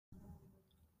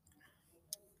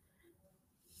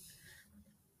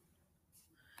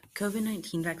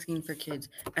COVID-19 vaccine for kids.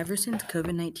 Ever since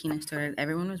COVID-19 has started,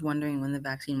 everyone was wondering when the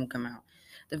vaccine will come out.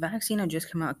 The vaccine had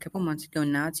just come out a couple months ago,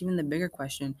 and now it's even the bigger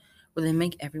question. Will they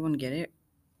make everyone get it?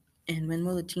 And when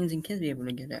will the teens and kids be able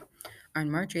to get it?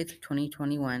 On March 8th,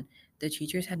 2021, the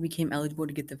teachers had become eligible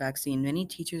to get the vaccine. Many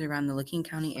teachers around the Licking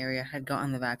County area had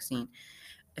gotten the vaccine.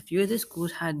 A few of the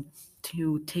schools had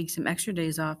to take some extra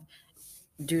days off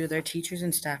due to their teachers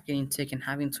and staff getting sick and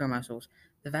having sore muscles.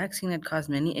 The vaccine had caused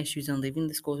many issues and leaving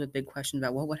the schools with big questions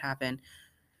about what would happen.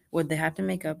 Would they have to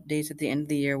make up days at the end of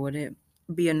the year? Would it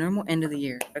be a normal end of the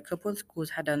year? A couple of schools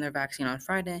had done their vaccine on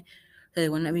Friday, so they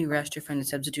wouldn't be rushed to find a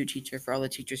substitute teacher for all the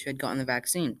teachers who had gotten the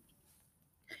vaccine.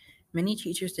 Many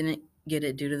teachers didn't get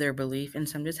it due to their belief, and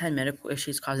some just had medical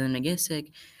issues causing them to get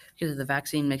sick because of the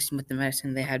vaccine mixed in with the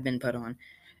medicine they had been put on.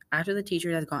 After the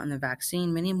teachers had gotten the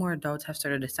vaccine, many more adults have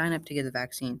started to sign up to get the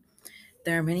vaccine.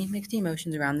 There are many mixed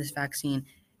emotions around this vaccine.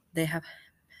 They have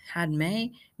had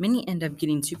many end up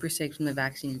getting super sick from the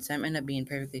vaccine, and some end up being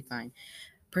perfectly fine.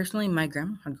 Personally, my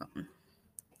grandma had gotten.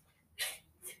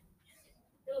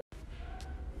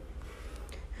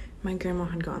 My grandma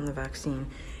had gotten the vaccine,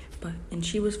 and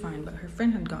she was fine, but her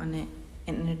friend had gotten it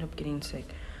and ended up getting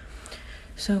sick.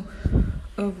 So,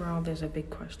 overall, there's a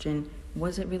big question.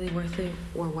 Was it really worth it,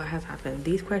 or what has happened?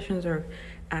 These questions are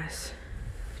asked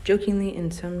jokingly,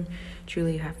 and some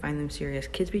truly find them serious.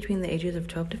 Kids between the ages of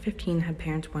 12 to 15 had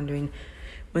parents wondering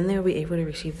when they will be able to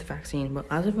receive the vaccine. But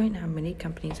as of right now, many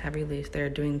companies have released they are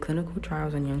doing clinical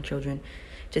trials on young children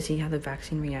to see how the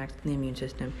vaccine reacts to the immune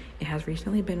system. It has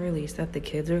recently been released that the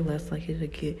kids are less likely to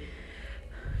get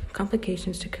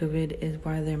complications to COVID, is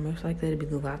why they're most likely to be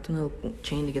the last in the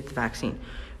chain to get the vaccine.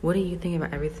 What do you think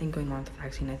about everything going on with the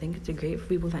vaccine? I think it's great for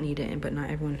people that need it, but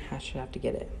not everyone should have to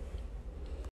get it.